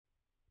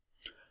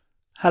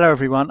Hello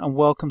everyone and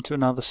welcome to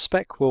another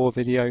spec war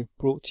video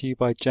brought to you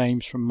by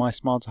James from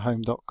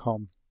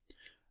mysmarterhome.com.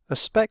 A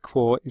spec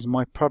war is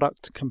my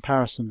product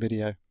comparison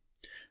video.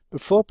 The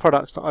four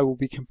products that I will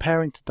be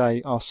comparing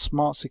today are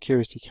smart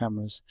security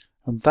cameras,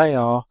 and they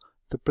are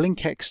the Blink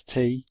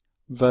XT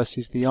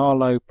versus the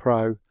Arlo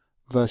Pro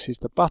versus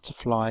the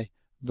Butterflye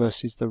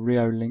versus the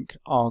Reolink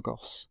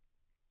Argus.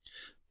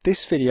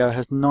 This video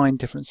has 9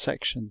 different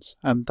sections,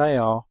 and they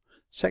are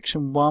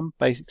Section 1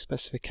 Basic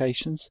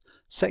Specifications,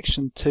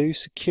 Section 2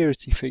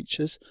 Security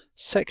Features,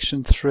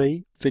 Section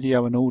 3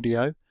 Video and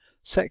Audio,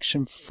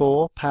 Section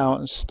 4 Power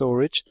and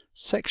Storage,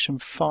 Section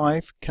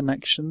 5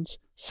 Connections,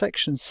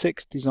 Section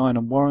 6 Design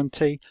and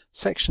Warranty,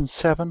 Section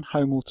 7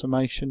 Home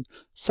Automation,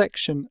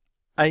 Section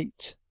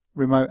 8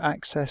 Remote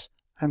Access,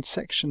 and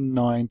Section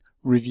 9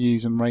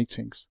 Reviews and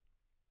Ratings.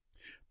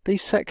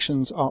 These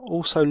sections are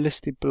also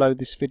listed below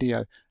this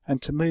video,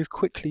 and to move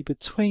quickly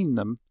between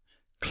them,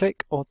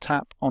 click or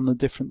tap on the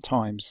different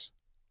times.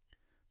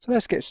 So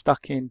let's get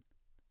stuck in.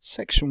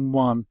 Section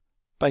 1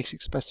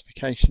 Basic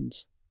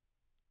Specifications.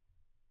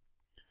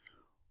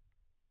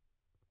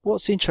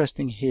 What's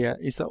interesting here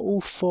is that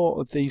all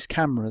 4 of these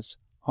cameras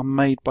are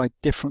made by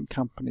different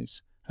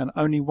companies, and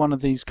only one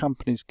of these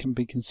companies can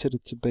be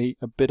considered to be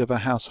a bit of a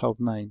household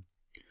name.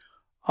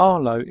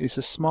 Arlo is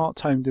a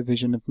smart home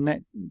division of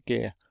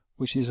Netgear,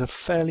 which is a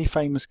fairly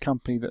famous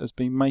company that has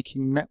been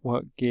making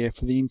network gear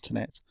for the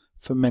internet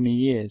for many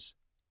years.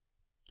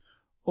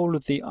 All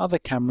of the other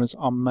cameras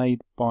are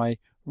made by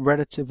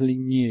relatively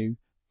new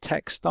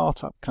tech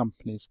startup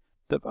companies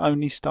that have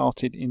only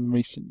started in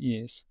recent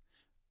years: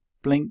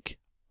 Blink,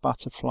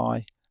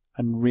 Butterflye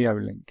and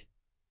Reolink.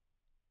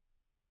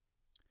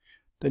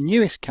 The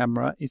newest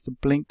camera is the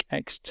Blink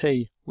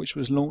XT, which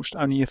was launched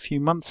only a few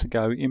months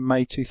ago in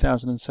May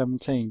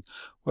 2017,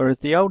 whereas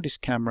the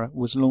oldest camera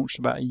was launched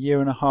about a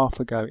year and a half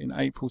ago in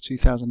April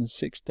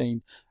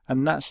 2016,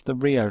 and that's the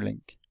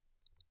Reolink.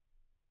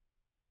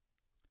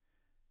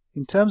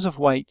 In terms of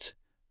weight,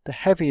 the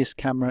heaviest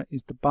camera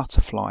is the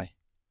Butterflye,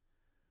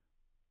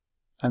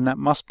 and that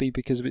must be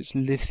because of its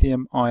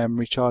lithium-ion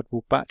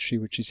rechargeable battery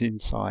which is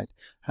inside,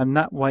 and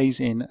that weighs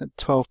in at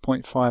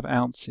 12.5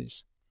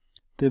 ounces.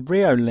 The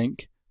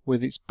Reolink,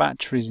 with its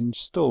batteries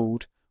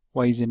installed,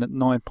 weighs in at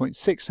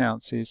 9.6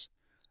 ounces,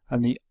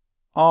 and the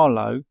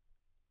Arlo,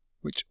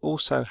 which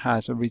also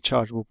has a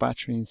rechargeable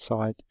battery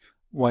inside,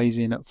 weighs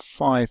in at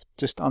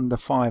just under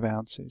 5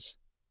 ounces.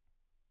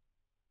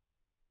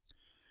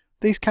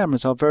 These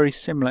cameras are very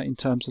similar in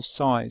terms of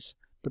size.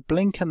 The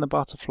Blink and the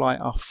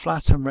Butterflye are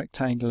flat and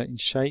rectangular in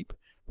shape,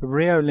 the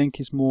Reolink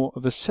is more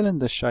of a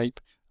cylinder shape,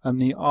 and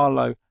the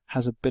Arlo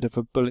has a bit of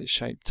a bullet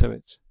shape to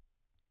it.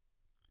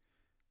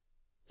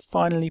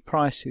 Finally,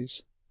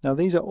 prices. Now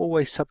these are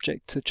always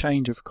subject to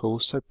change, of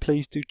course, so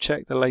please do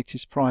check the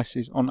latest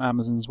prices on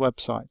Amazon's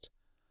website.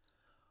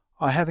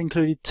 I have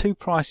included 2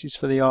 prices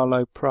for the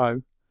Arlo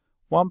Pro.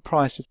 One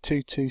price of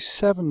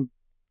 $227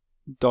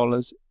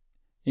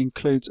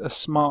 includes a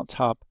smart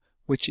hub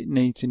which it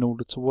needs in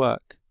order to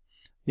work.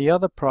 The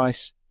other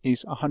price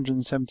is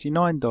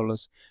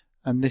 $179,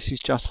 and this is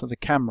just for the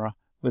camera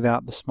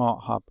without the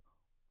smart hub,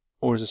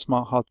 or as a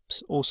smart hub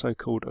is also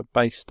called, a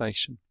base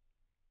station.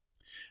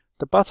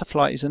 The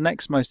Butterflye is the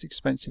next most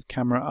expensive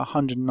camera at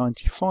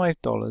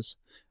 $195,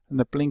 and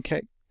the Blink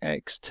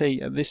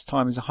XT at this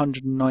time is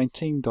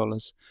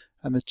 $119,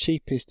 and the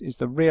cheapest is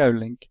the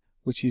Reolink,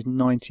 which is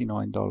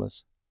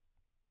 $99.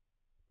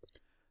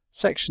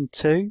 Section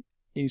 2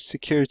 is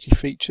security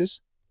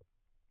features.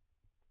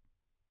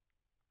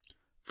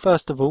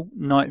 First of all,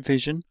 night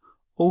vision.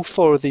 All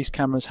 4 of these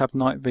cameras have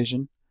night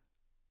vision,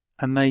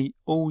 and they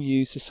all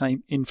use the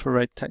same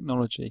infrared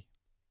technology.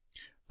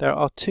 There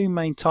are 2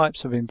 main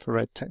types of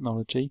infrared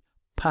technology: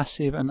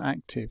 passive and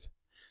active.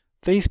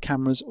 These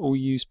cameras all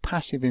use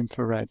passive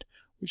infrared,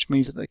 which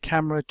means that the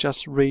camera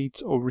just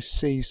reads or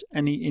receives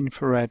any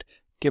infrared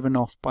given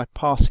off by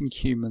passing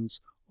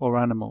humans or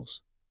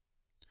animals.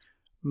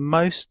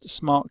 Most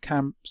smart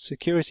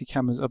security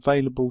cameras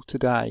available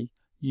today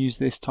use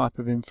this type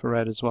of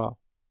infrared as well.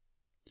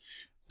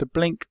 The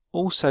Blink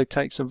also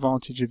takes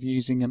advantage of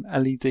using an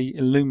LED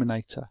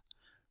illuminator,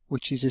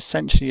 which is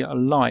essentially a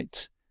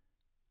light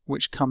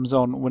which comes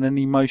on when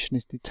any motion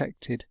is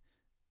detected,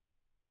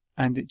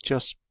 and it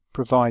just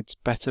provides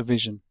better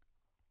vision.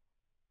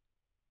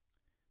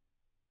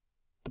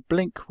 The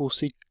Blink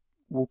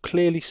will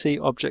clearly see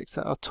objects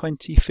that are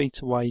 20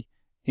 feet away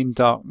in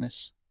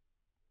darkness.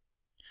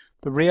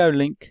 The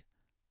Reolink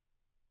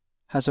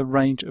has a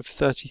range of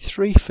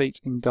 33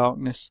 feet in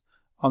darkness,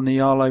 and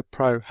the Arlo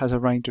Pro has a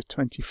range of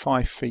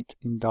 25 feet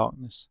in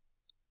darkness.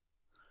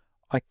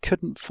 I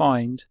couldn't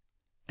find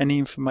any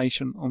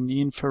information on the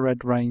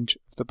infrared range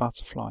of the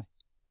Butterflye.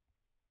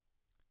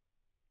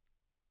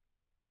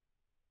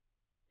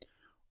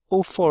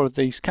 All 4 of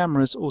these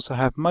cameras also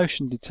have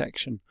motion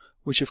detection,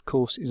 which of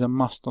course is a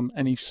must on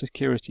any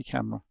security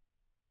camera.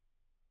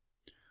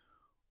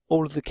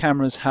 All of the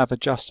cameras have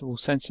adjustable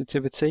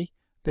sensitivity.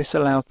 This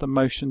allows the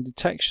motion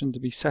detection to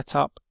be set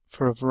up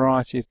for a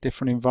variety of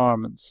different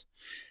environments.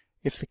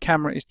 If the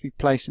camera is to be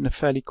placed in a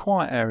fairly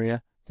quiet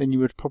area, then you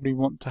would probably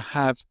want to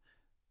have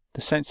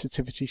the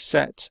sensitivity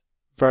set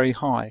very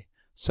high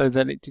so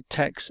that it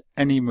detects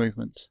any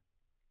movement.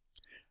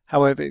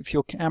 However, if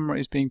your camera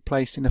is being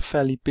placed in a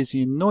fairly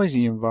busy and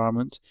noisy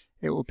environment,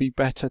 it will be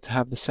better to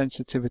have the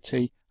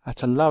sensitivity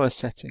at a lower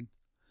setting.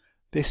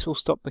 This will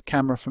stop the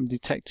camera from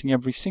detecting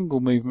every single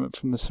movement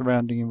from the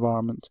surrounding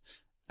environment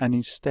and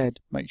instead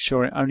make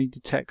sure it only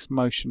detects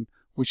motion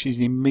which is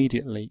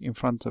immediately in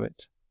front of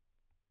it.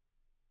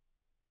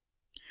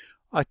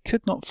 I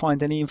could not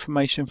find any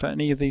information for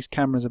any of these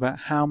cameras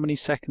about how many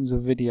seconds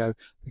of video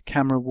the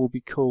camera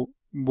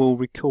will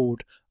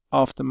record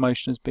after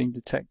motion has been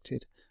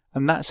detected,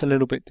 and that's a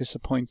little bit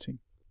disappointing.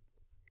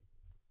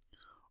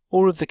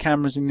 All of the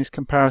cameras in this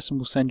comparison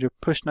will send you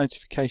a push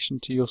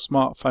notification to your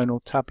smartphone or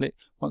tablet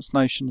once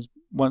motion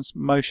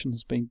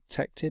has been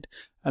detected,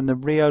 and the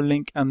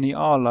Reolink and the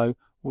Arlo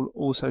will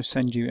also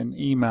send you an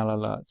email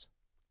alert.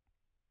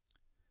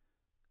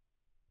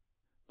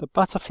 The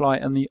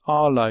Butterfleye and the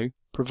Arlo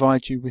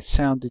provide you with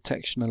sound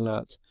detection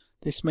alert.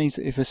 This means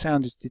that if a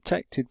sound is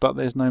detected but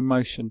there's no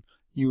motion,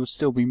 you will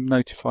still be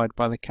notified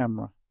by the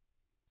camera.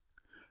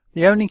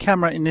 The only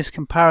camera in this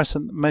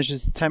comparison that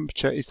measures the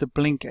temperature is the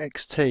Blink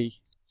XT.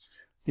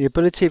 The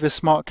ability of a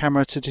smart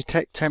camera to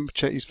detect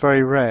temperature is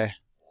very rare.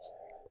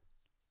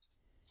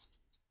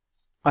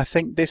 I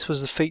think this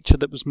was a feature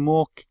that was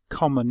more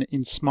common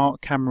in smart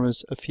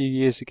cameras a few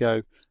years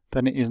ago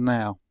than it is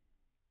now.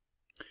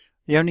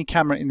 The only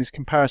camera in this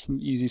comparison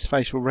that uses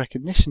facial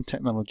recognition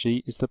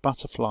technology is the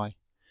Butterfleye.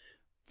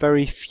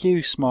 Very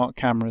few smart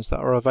cameras that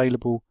are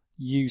available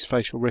use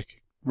facial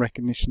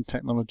recognition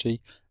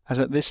technology, as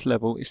at this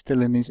level is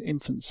still in its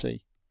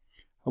infancy.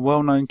 A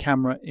well-known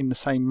camera in the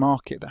same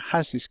market that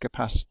has this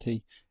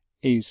capacity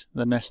is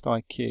the Nest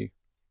IQ.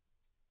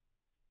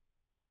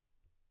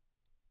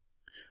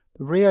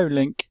 The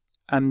Reolink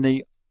and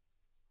the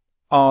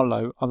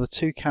Arlo are the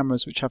two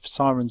cameras which have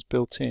sirens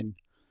built in.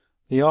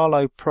 The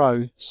Arlo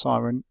Pro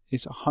siren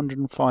is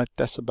 105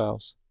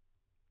 decibels.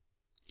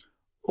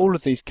 All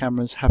of these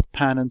cameras have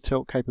pan and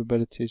tilt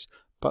capabilities,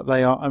 but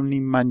they are only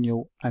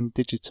manual and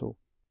digital.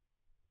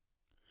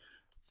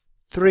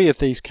 3 of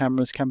these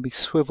cameras can be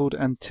swiveled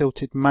and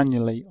tilted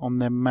manually on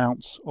their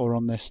mounts or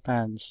on their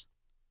stands.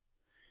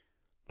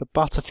 The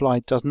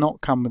Butterfleye does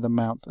not come with a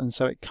mount, and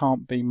so it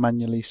can't be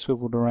manually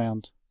swiveled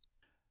around.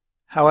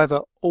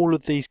 However, all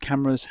of these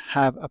cameras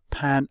have a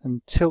pan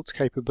and tilt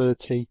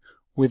capability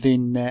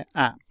within their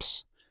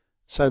apps,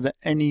 so that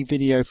any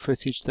video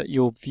footage that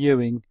you're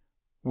viewing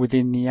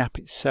within the app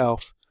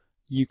itself,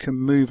 you can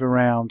move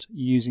around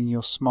using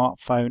your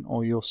smartphone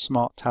or your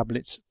smart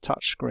tablet's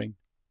touchscreen.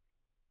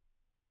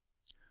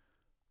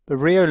 The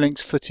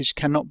Reolink's footage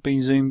cannot be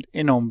zoomed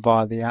in on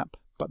via the app,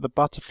 but the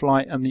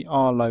Butterfleye and the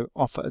Arlo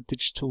offer a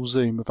digital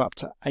zoom of up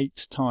to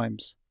 8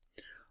 times.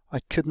 I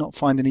could not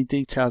find any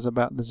details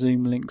about the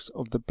zoom links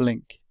of the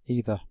Blink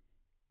either.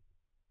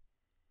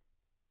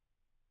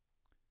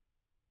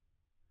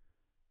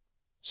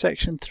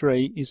 Section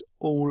 3 is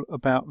all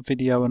about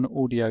video and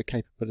audio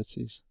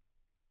capabilities.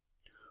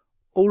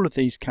 All of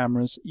these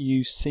cameras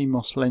use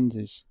CMOS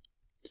lenses.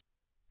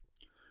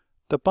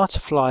 The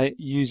Butterfleye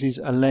uses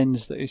a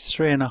lens that is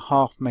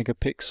 3.5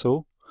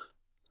 megapixel,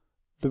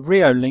 the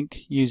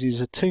Reolink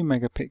uses a 2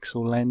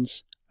 megapixel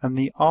lens, and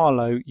the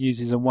Arlo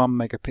uses a 1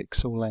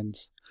 megapixel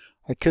lens.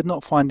 I could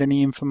not find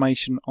any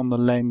information on the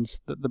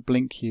lens that the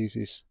Blink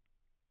uses.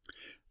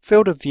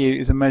 Field of view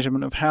is a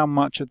measurement of how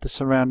much of the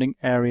surrounding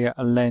area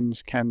a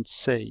lens can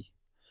see.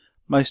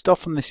 Most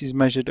often this is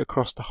measured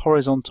across the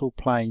horizontal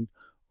plane,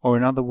 or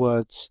in other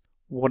words,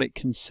 what it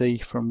can see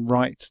from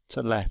right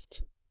to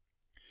left.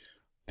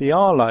 The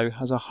Arlo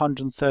has a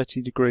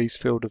 130 degrees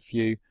field of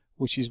view,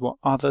 which is what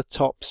other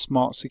top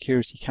smart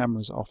security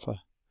cameras offer.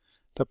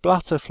 The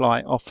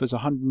Butterfleye offers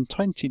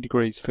 120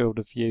 degrees field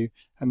of view,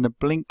 and the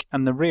Blink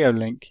and the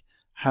Reolink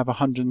have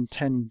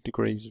 110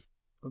 degrees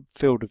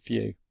field of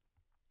view.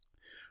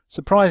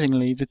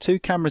 Surprisingly, the two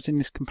cameras in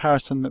this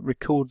comparison that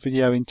record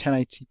video in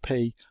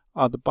 1080p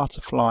are the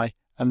Butterfleye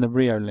and the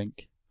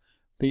Reolink.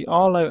 The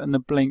Arlo and the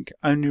Blink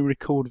only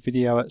record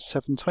video at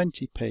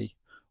 720p,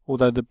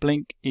 although the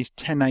Blink is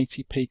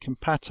 1080p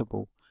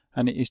compatible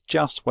and it is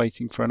just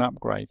waiting for an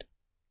upgrade.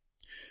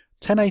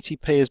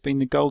 1080p has been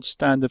the gold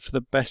standard for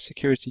the best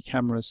security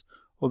cameras,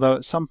 although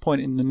at some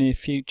point in the near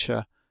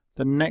future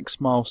the next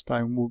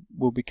milestone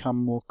will become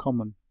more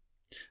common.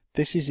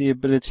 This is the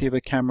ability of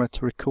a camera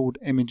to record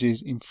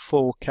images in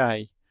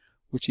 4K,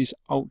 which is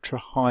ultra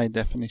high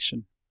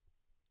definition.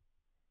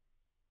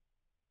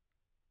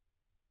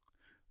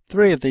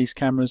 3 of these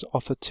cameras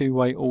offer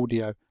two-way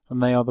audio,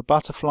 and they are the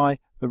Butterfleye,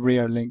 the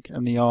Reolink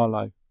and the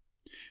Arlo.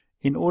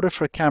 In order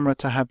for a camera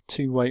to have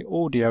two-way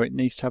audio, it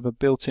needs to have a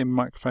built-in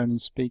microphone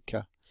and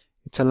speaker.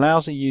 It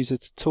allows a user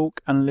to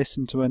talk and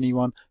listen to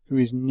anyone who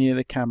is near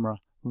the camera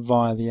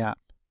via the app.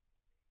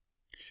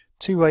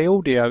 Two-way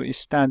audio is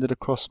standard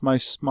across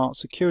most smart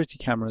security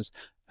cameras,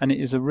 and it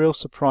is a real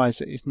surprise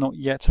that it is not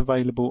yet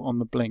available on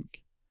the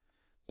Blink.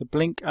 The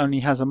Blink only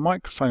has a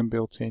microphone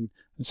built in,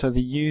 and so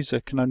the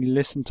user can only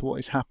listen to what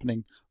is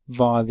happening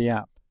via the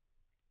app.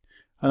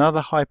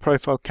 Another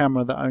high-profile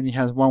camera that only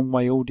has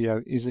one-way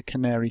audio is a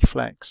Canary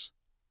Flex.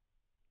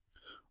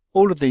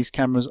 All of these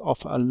cameras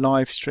offer a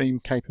live stream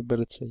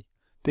capability.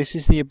 This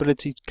is the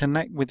ability to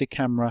connect with the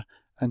camera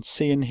and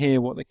see and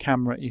hear what the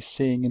camera is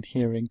seeing and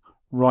hearing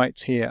right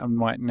here and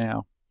right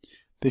now.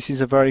 This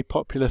is a very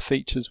popular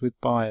feature with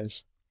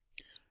buyers.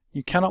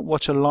 You cannot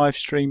watch a live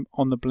stream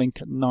on the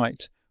Blink at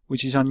night,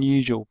 which is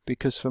unusual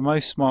because for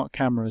most smart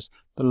cameras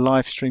the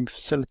live stream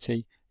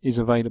facility is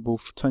available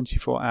for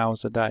 24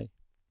 hours a day.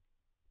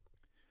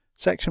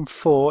 Section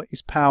 4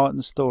 is power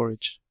and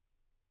storage.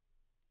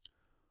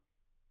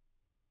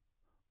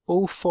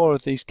 All 4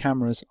 of these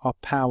cameras are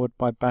powered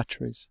by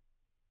batteries.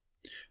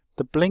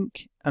 The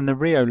Blink and the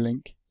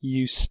Reolink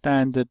use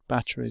standard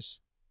batteries.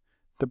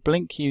 The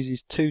Blink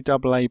uses 2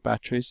 AA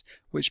batteries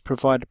which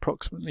provide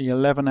approximately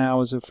 11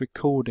 hours of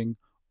recording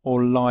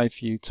or live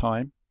view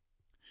time.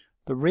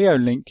 The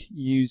Reolink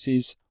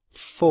uses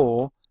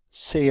 4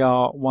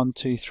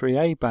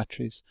 CR123A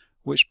batteries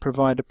which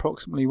provide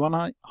approximately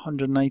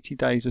 180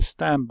 days of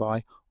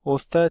standby or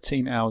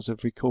 13 hours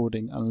of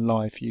recording and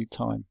live view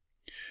time.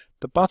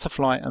 The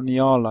Butterflye and the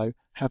Arlo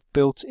have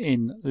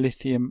built-in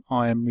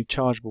lithium-ion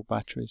rechargeable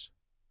batteries.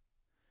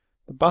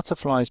 The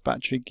Butterflye's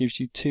battery gives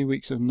you 2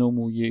 weeks of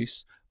normal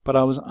use, but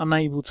I was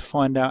unable to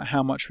find out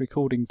how much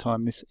recording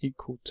time this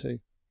equaled to.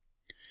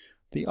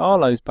 The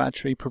Arlo's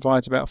battery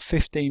provides about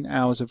 15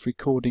 hours of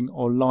recording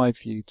or live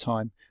view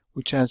time,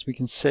 which as we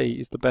can see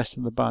is the best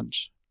of the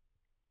bunch.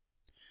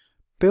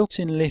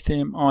 Built-in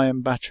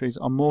lithium-ion batteries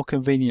are more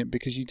convenient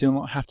because you do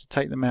not have to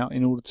take them out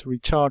in order to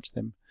recharge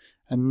them,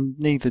 and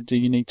neither do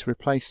you need to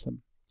replace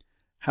them.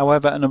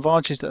 However, an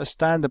advantage that a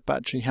standard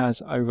battery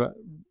has over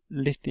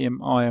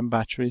lithium-ion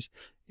batteries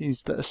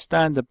is that if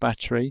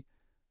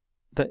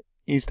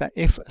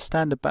a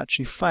standard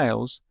battery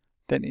fails,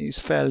 then it is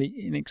fairly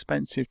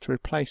inexpensive to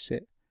replace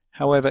it.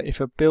 However,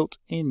 if a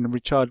built-in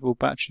rechargeable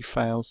battery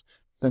fails,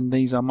 then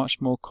these are much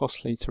more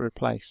costly to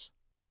replace.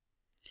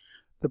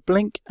 The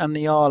Blink and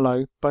the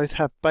Arlo both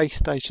have base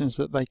stations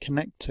that they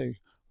connect to,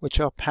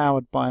 which are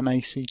powered by an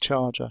AC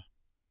charger.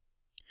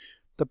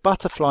 The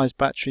Butterflye's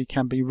battery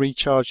can be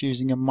recharged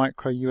using a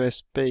micro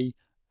USB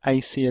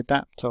AC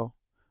adapter,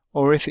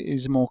 or if it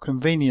is more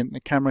convenient, the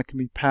camera can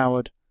be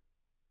powered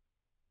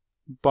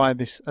by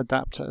this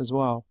adapter as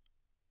well.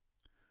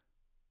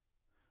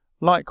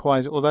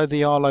 Likewise, although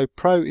the Arlo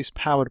Pro is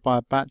powered by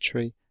a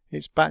battery,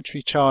 its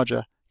battery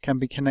charger can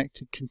be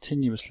connected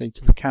continuously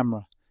to the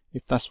camera,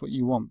 if that's what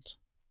you want.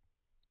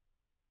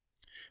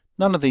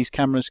 None of these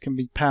cameras can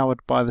be powered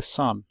by the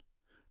sun.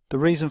 The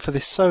reason for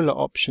this solar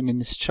option in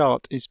this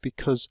chart is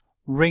because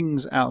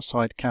Ring's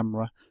outside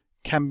camera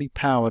can be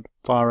powered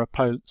via a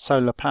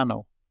solar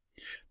panel.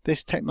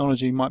 This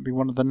technology might be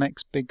one of the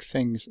next big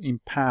things in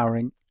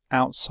powering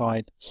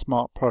outside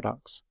smart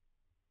products.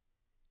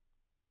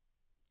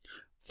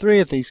 3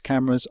 of these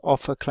cameras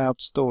offer cloud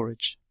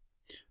storage.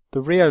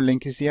 The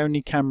Reolink is the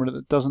only camera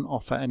that doesn't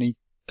offer any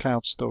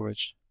cloud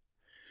storage.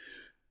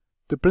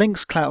 The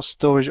Blink's cloud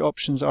storage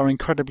options are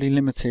incredibly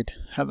limited.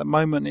 At the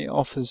moment it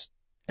offers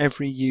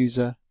every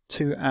user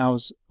 2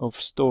 hours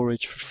of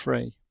storage for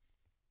free.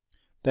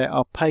 There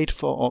are paid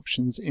for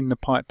options in the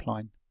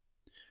pipeline.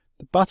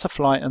 The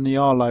Butterflye and the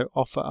Arlo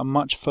offer a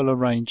much fuller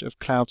range of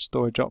cloud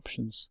storage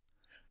options.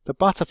 The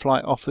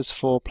Butterflye offers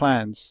 4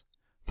 plans.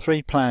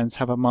 3 plans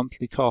have a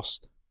monthly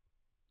cost.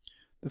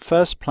 The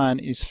first plan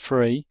is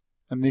free,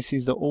 and this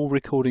is that all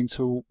recordings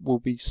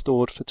will be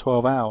stored for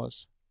 12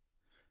 hours.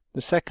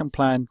 The second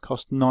plan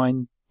costs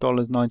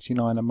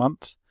 $9.99 a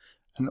month,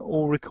 and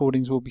all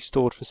recordings will be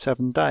stored for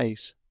 7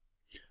 days.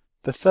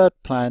 The third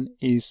plan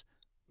is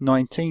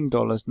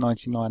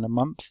 $19.99 a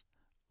month.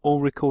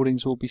 All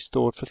recordings will be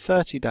stored for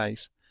 30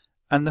 days.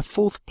 And the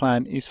fourth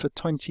plan is for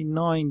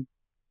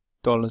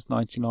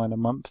 $29.99 a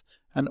month,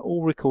 and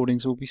all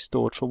recordings will be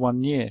stored for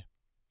 1 year.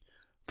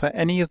 For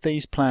any of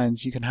these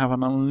plans, you can have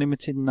an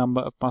unlimited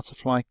number of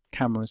Butterflye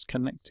cameras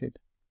connected.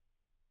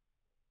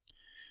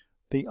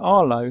 The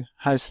Arlo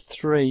has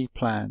 3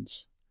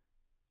 plans,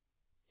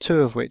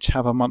 2 of which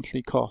have a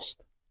monthly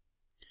cost.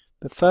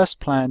 The first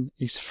plan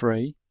is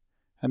free,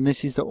 and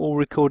this is that all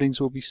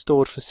recordings will be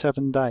stored for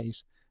 7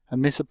 days,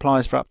 and this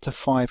applies for up to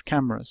 5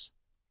 cameras.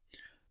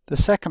 The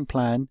second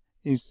plan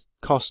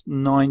costs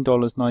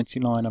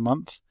 $9.99 a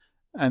month,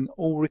 and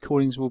all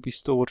recordings will be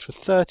stored for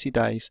 30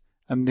 days,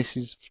 and this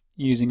is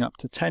using up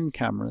to 10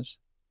 cameras.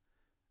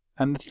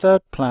 And the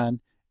third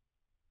plan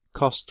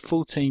costs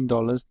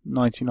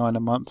 $14.99 a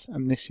month,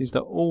 and this is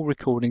that all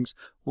recordings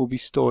will be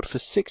stored for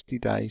 60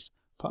 days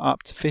for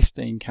up to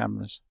 15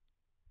 cameras.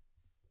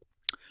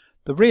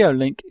 The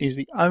Reolink is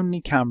the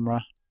only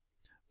camera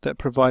that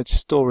provides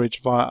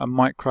storage via a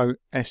micro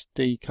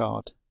SD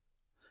card.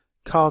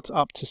 Cards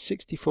up to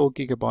 64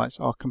 GB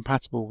are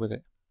compatible with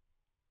it.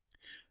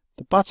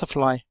 The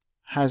Butterflye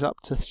has up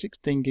to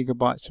 16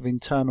 GB of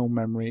internal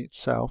memory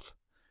itself.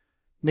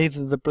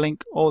 Neither the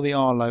Blink or the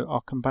Arlo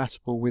are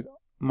compatible with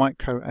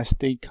micro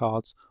SD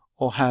cards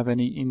or have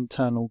any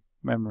internal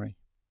memory.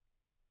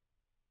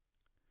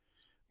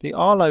 The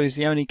Arlo is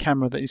the only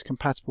camera that is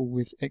compatible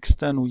with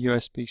external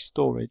USB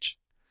storage.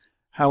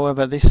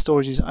 However, this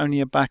storage is only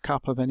a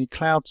backup of any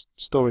cloud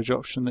storage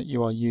option that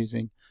you are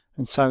using,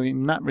 and so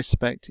in that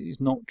respect it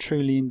is not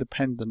truly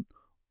independent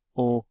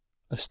or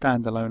a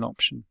standalone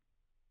option.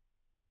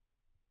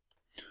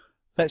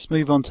 Let's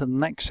move on to the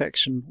next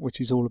section,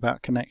 which is all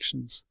about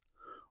connections.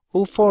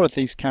 All four of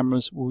these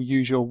cameras will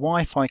use your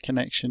Wi-Fi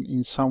connection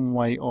in some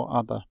way or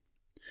other.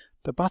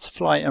 The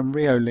Butterflye and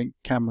Reolink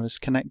cameras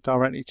connect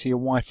directly to your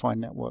Wi-Fi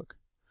network.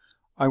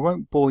 I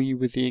won't bore you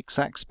with the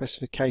exact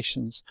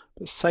specifications,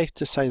 but safe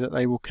to say that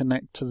they will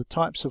connect to the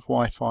types of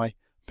Wi-Fi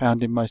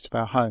found in most of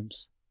our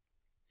homes.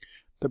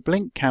 The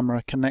Blink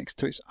camera connects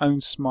to its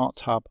own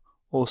smart hub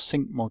or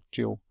sync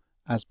module,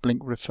 as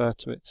Blink refer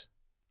to it.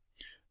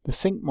 The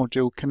sync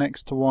module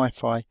connects to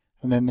Wi-Fi,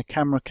 and then the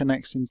camera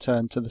connects in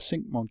turn to the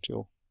sync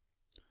module.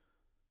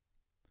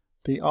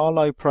 The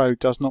Arlo Pro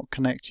does not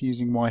connect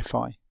using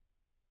Wi-Fi.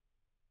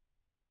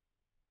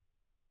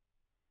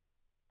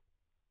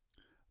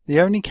 The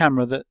only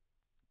camera that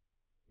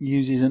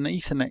uses an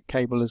Ethernet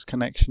cable as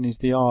connection is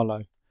the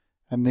Arlo,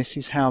 and this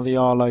is how the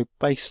Arlo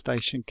base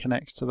station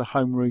connects to the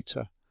home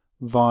router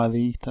via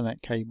the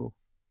Ethernet cable.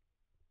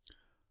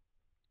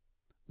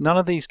 None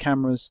of these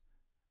cameras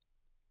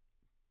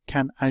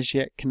can as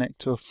yet connect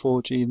to a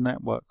 4G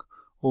network,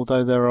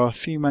 although there are a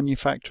few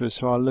manufacturers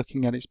who are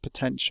looking at its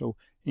potential,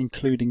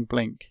 including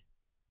Blink.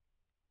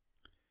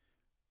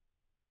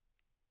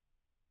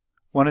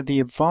 One of the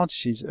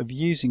advantages of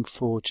using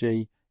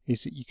 4G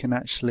is that you can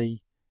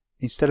actually,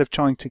 instead of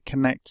trying to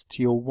connect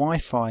to your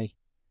Wi-Fi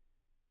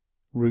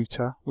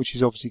router, which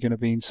is obviously going to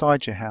be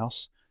inside your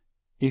house,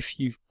 if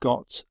you've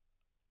got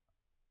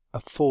a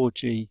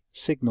 4G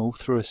signal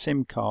through a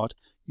SIM card,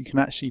 you can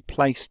actually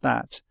place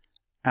that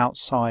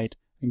outside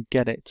and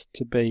get it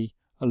to be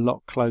a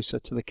lot closer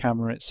to the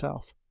camera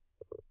itself.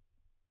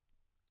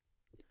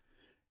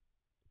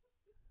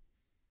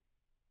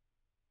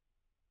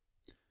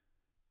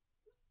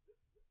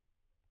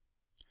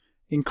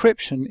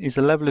 Encryption is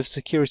the level of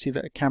security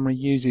that a camera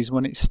uses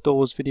when it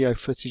stores video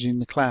footage in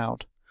the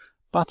cloud.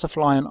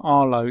 Butterflye and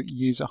Arlo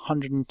use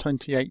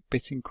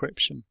 128-bit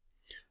encryption.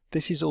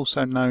 This is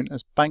also known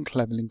as bank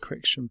level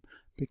encryption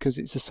because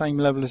it's the same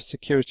level of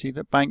security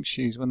that banks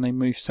use when they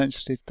move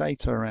sensitive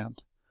data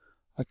around.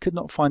 I could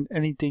not find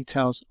any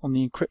details on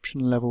the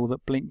encryption level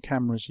that Blink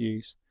cameras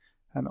use,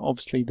 and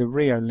obviously the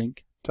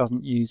Reolink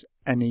doesn't use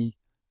any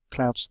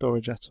cloud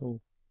storage at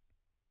all.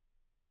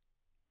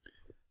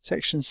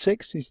 Section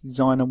 6 is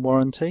design and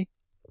warranty.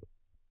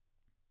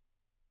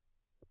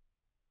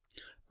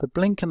 The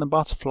Blink and the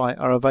Butterflye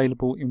are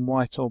available in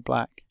white or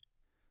black.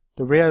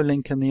 The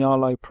Reolink and the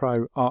Arlo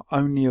Pro are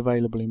only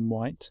available in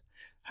white.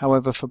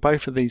 However, for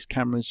both of these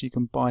cameras you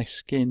can buy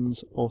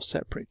skins or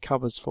separate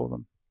covers for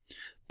them.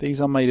 These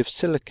are made of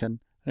silicone,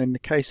 and in the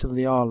case of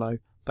the Arlo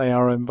they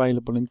are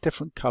available in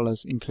different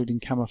colours including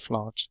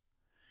camouflage.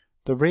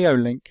 The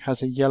Reolink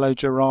has a yellow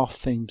giraffe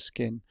themed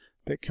skin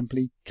that can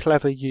be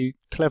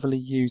cleverly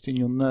used in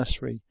your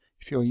nursery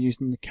if you're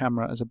using the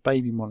camera as a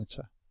baby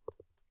monitor.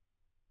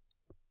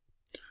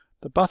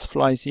 The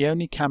Butterflye is the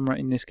only camera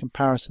in this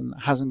comparison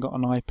that hasn't got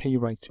an IP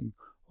rating,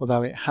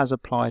 although it has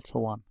applied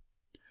for one.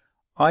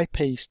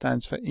 IP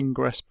stands for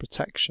Ingress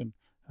Protection,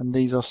 and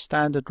these are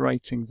standard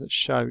ratings that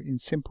show in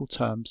simple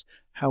terms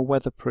how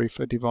weatherproof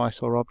a device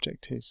or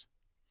object is.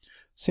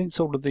 Since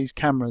all of these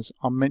cameras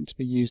are meant to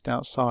be used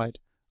outside,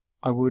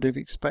 I would have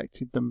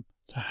expected them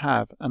to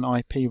have an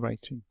IP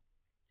rating.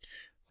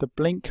 The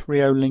Blink,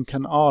 Reolink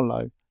and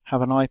Arlo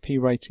have an IP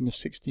rating of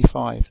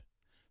 65.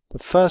 The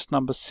first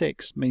number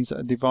 6 means that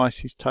a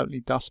device is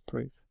totally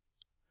dustproof.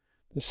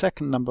 The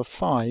second number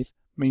 5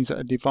 means that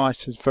a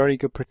device has very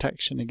good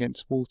protection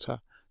against water,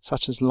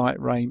 such as light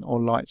rain or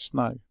light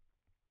snow.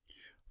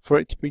 For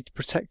it to be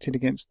protected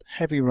against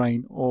heavy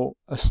rain or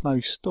a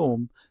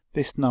snowstorm,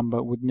 this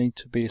number would need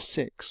to be a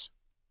 6.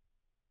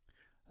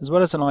 As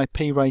well as an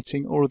IP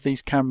rating, all of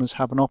these cameras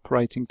have an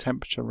operating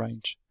temperature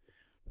range.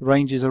 The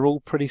ranges are all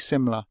pretty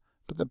similar,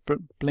 but the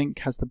Blink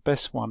has the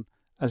best one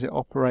as it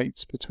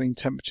operates between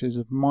temperatures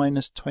of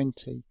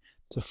 -20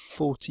 to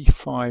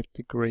 45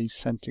 degrees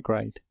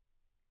centigrade.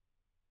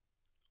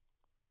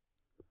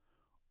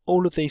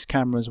 All of these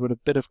cameras with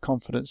a bit of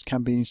confidence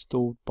can be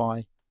installed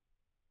by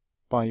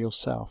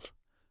yourself.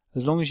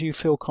 As long as you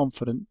feel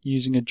confident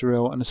using a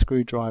drill and a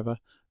screwdriver,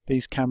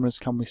 these cameras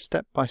come with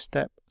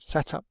step-by-step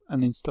setup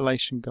and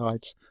installation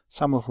guides,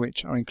 some of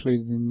which are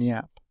included in the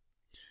app.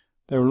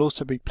 There will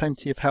also be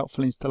plenty of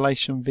helpful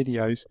installation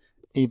videos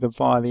either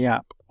via the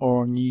app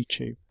or on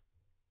YouTube.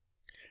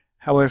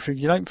 However, if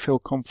you don't feel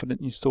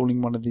confident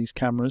installing one of these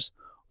cameras,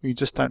 or you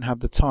just don't have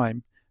the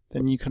time,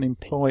 then you can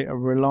employ a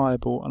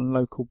reliable and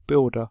local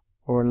builder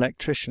or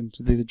electrician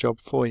to do the job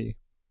for you.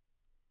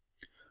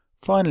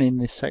 Finally, in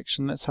this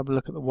section, let's have a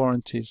look at the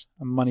warranties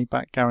and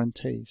money-back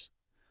guarantees.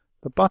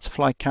 The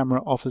Butterflye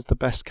camera offers the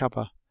best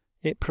cover.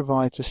 It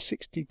provides a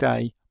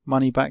 60-day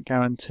money-back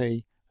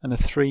guarantee and a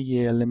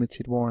 3-year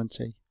limited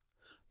warranty.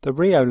 The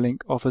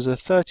Reolink offers a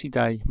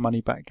 30-day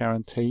money-back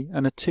guarantee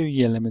and a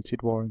 2-year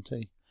limited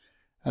warranty.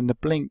 and the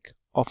Blink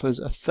offers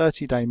a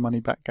 30-day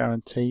money-back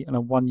guarantee and a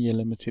 1-year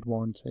limited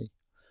warranty.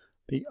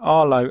 The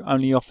Arlo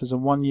only offers a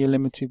 1-year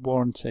limited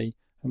warranty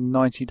and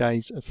 90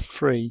 days of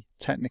free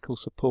technical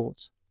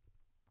support.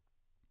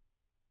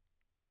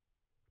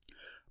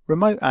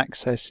 Remote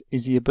access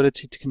is the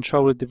ability to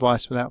control a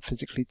device without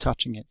physically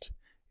touching it.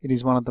 It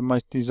is one of the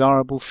most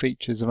desirable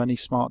features of any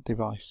smart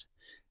device.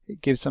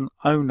 It gives an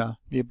owner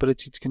the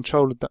ability to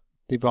control the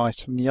device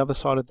from the other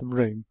side of the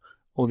room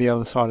or the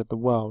other side of the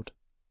world.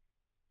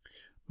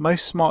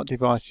 Most smart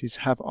devices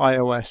have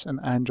iOS and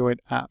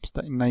Android apps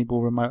that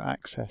enable remote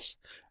access,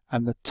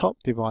 and the top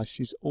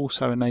devices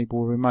also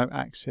enable remote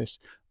access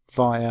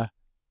via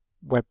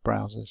web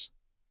browsers.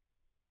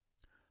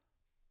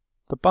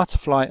 The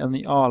Butterflye and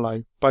the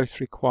Arlo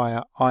both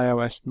require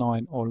iOS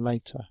 9 or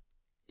later.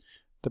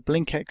 The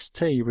Blink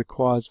XT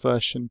requires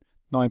version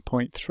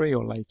 9.3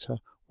 or later,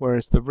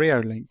 whereas the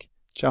Reolink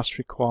just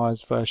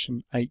requires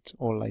version 8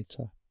 or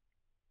later.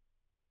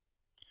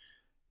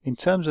 In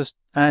terms of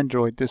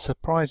Android, the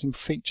surprising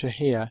feature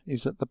here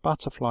is that the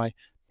Butterflye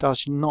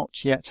does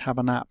not yet have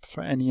an app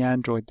for any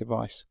Android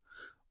device,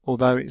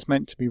 although it's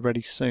meant to be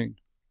ready soon.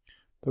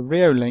 The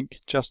Reolink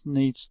just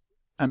needs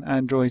an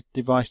Android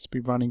device to be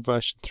running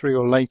version 3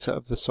 or later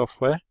of the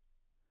software,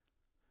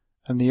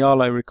 and the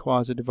Arlo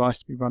requires a device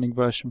to be running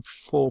version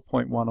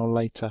 4.1 or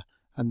later,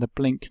 and the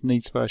Blink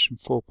needs version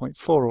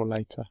 4.4 or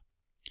later.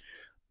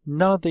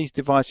 None of these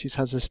devices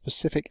has a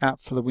specific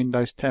app for the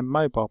Windows 10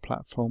 mobile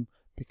platform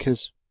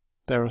because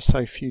there are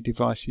so few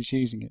devices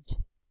using it.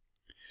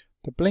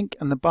 The Blink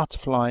and the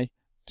Butterflye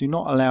do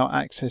not allow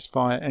access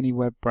via any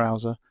web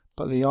browser,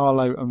 but the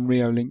Arlo and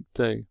Reolink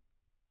do.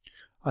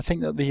 I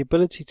think that the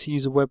ability to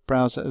use a web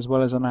browser as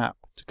well as an app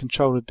to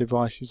control a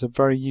device is a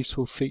very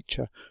useful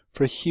feature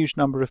for a huge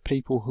number of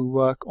people who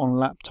work on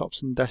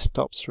laptops and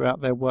desktops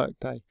throughout their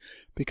workday,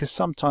 because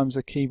sometimes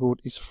a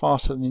keyboard is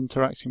faster than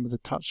interacting with a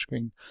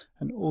touchscreen,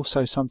 and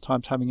also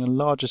sometimes having a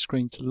larger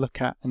screen to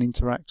look at and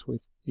interact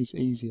with is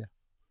easier.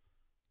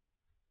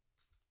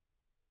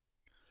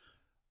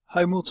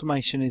 Home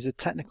automation is a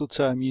technical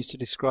term used to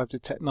describe the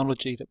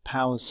technology that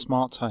powers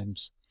smart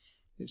homes.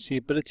 It's the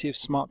ability of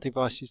smart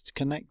devices to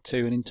connect to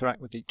and interact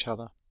with each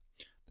other.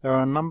 There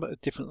are a number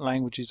of different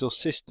languages or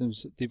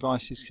systems that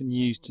devices can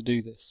use to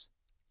do this.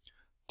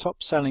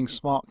 Top-selling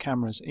smart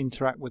cameras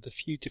interact with a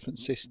few different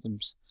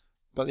systems,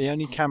 but the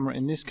only camera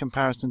in this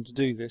comparison to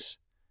do this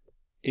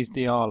is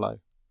the Arlo.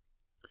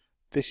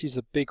 This is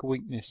a big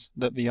weakness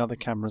that the other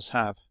cameras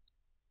have.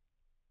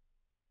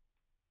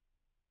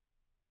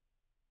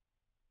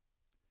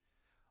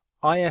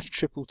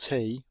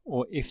 IFTTT,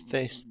 or If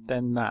This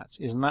Then That,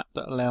 is an app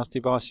that allows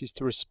devices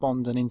to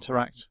respond and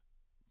interact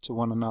to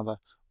one another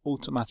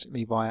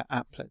automatically via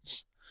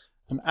applets.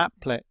 An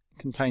applet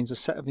contains a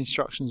set of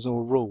instructions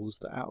or rules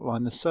that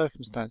outline the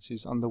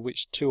circumstances under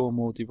which two or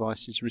more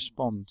devices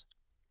respond.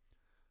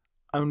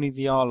 Only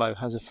the Arlo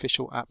has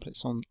official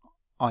applets on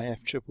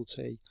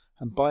IFTTT,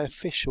 and by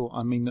official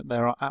I mean that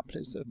there are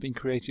applets that have been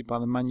created by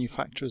the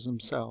manufacturers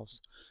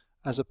themselves,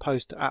 as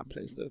opposed to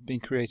applets that have been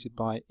created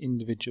by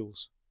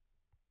individuals.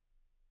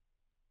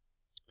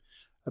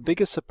 A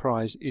bigger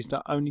surprise is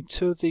that only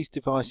 2 of these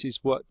devices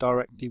work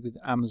directly with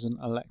Amazon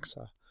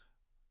Alexa,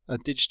 a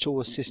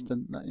digital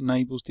assistant that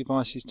enables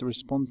devices to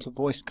respond to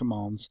voice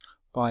commands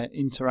via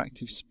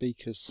interactive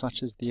speakers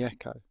such as the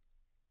Echo.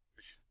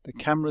 The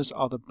cameras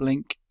are the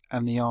Blink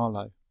and the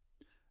Arlo.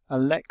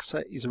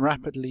 Alexa is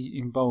rapidly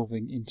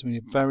evolving into a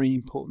very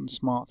important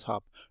smart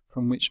hub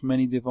from which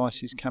many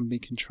devices can be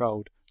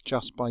controlled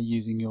just by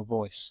using your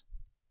voice.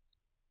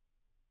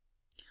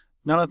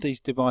 None of these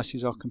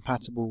devices are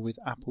compatible with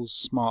Apple's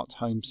smart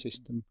home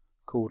system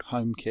called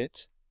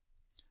HomeKit,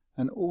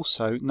 and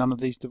also none of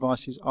these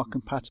devices are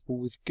compatible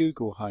with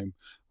Google Home,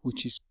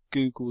 which is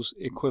Google's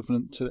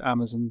equivalent to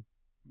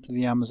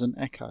the Amazon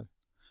Echo.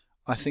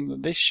 I think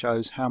that this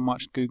shows how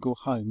much Google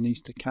Home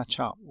needs to catch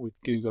up with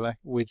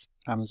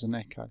Amazon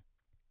Echo.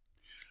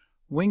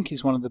 Wink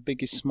is one of the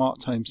biggest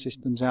smart home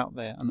systems out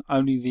there, and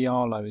only the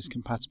Arlo is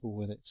compatible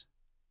with it.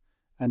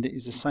 And it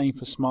is the same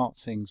for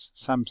SmartThings,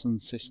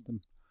 Samsung's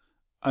system.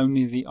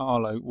 Only the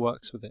Arlo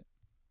works with it.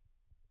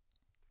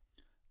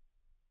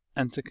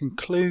 And to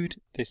conclude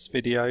this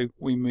video,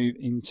 we move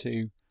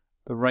into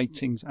the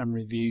ratings and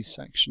reviews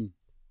section.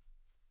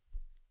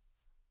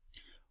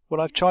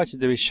 What I've tried to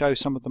do is show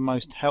some of the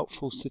most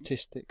helpful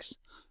statistics.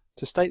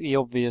 To state the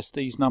obvious,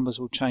 these numbers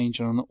will change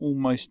on an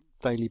almost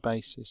daily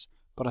basis,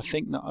 but I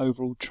think that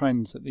overall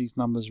trends that these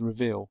numbers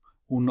reveal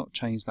will not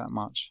change that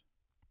much.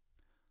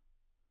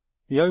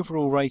 The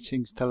overall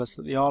ratings tell us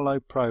that the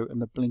Arlo Pro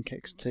and the Blink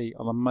XT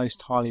are the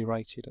most highly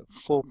rated at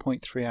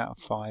 4.3 out of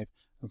 5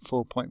 and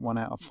 4.1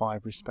 out of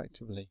 5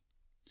 respectively.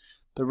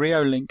 The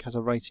Reolink has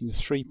a rating of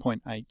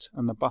 3.8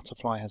 and the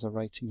Butterflye has a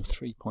rating of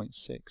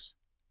 3.6.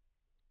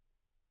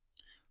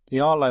 The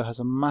Arlo has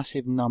a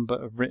massive number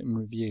of written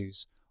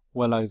reviews,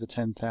 well over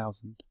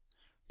 10,000.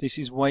 This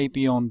is way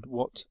beyond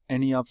what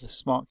any other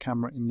smart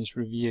camera in this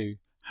review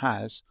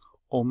has,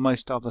 or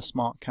most other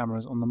smart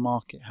cameras on the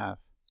market have.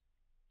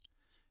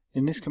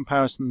 In this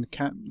comparison,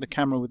 the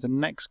camera with the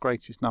next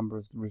greatest number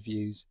of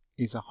reviews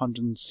is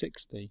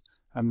 160,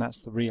 and that's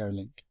the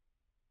Reolink.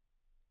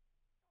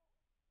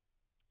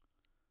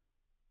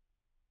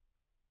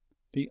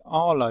 The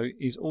Arlo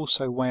is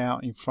also way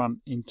out in front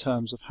in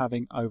terms of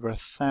having over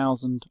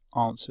 1,000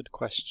 answered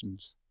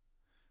questions.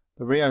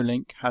 The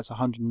Reolink has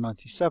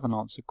 197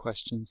 answered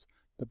questions,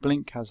 the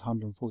Blink has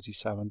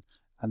 147,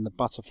 and the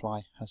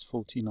Butterflye has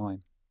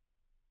 49.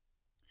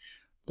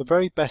 The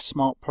very best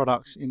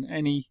products in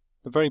any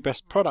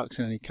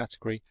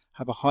category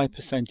have a high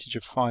percentage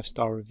of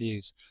 5-star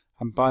reviews,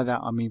 and by that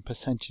I mean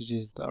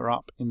percentages that are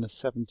up in the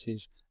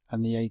 70s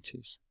and the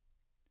 80s.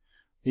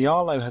 The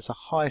Arlo has the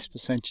highest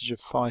percentage of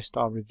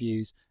 5-star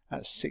reviews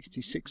at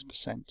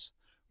 66%,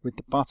 with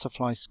the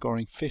Butterflye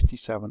scoring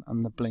 57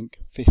 and the Blink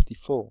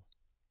 54.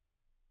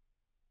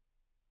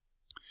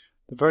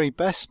 The very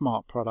best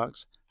smart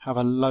products have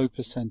a low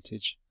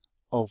percentage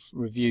of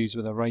reviews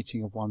with a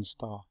rating of 1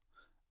 star,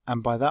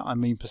 and by that I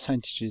mean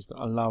percentages that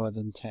are lower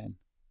than 10.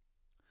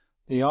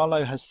 The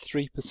Arlo has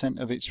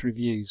 3% of its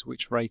reviews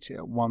which rate it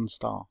at 1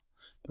 star.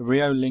 The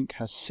Reolink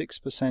has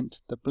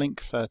 6%, the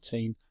Blink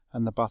 13,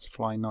 and the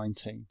Butterflye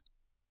 19.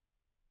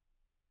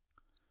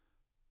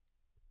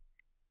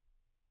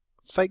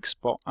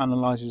 FakeSpot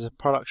analyzes a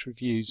product's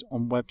reviews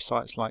on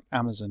websites like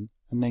Amazon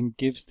and then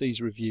gives these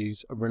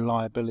reviews a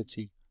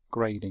reliability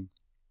grading.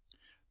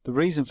 The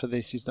reason for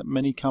this is that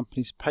many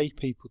companies pay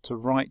people to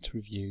write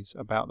reviews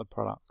about the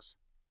products.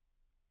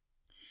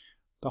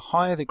 The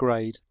higher the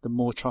grade, the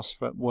more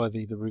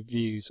trustworthy the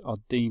reviews are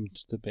deemed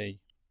to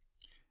be,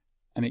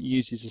 and it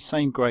uses the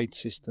same grade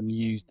system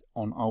used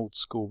on old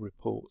school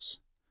reports.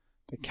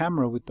 The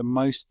camera with the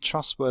most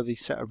trustworthy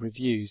set of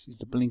reviews is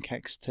the Blink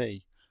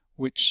XT,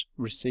 which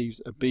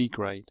receives a B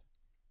grade.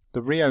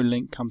 The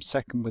Reolink comes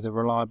second with a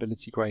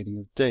reliability grading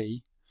of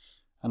D,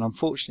 and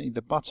unfortunately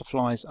the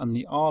Butterflyes and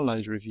the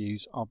Arlo's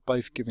reviews are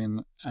both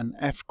given an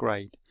F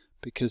grade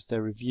because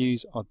their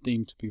reviews are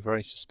deemed to be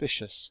very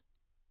suspicious.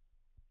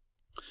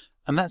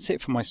 And that's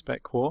it for my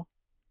spec war.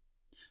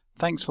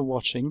 Thanks for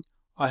watching.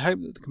 I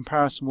hope that the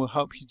comparison will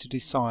help you to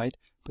decide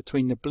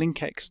between the Blink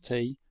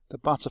XT, the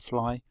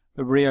Butterflye,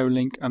 the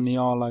Reolink and the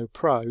Arlo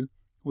Pro,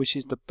 which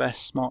is the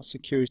best smart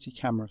security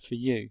camera for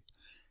you.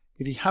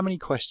 If you have any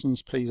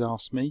questions, please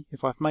ask me.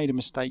 If I've made a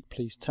mistake,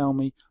 please tell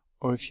me,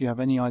 or if you have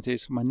any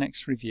ideas for my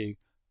next review,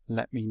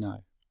 let me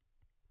know.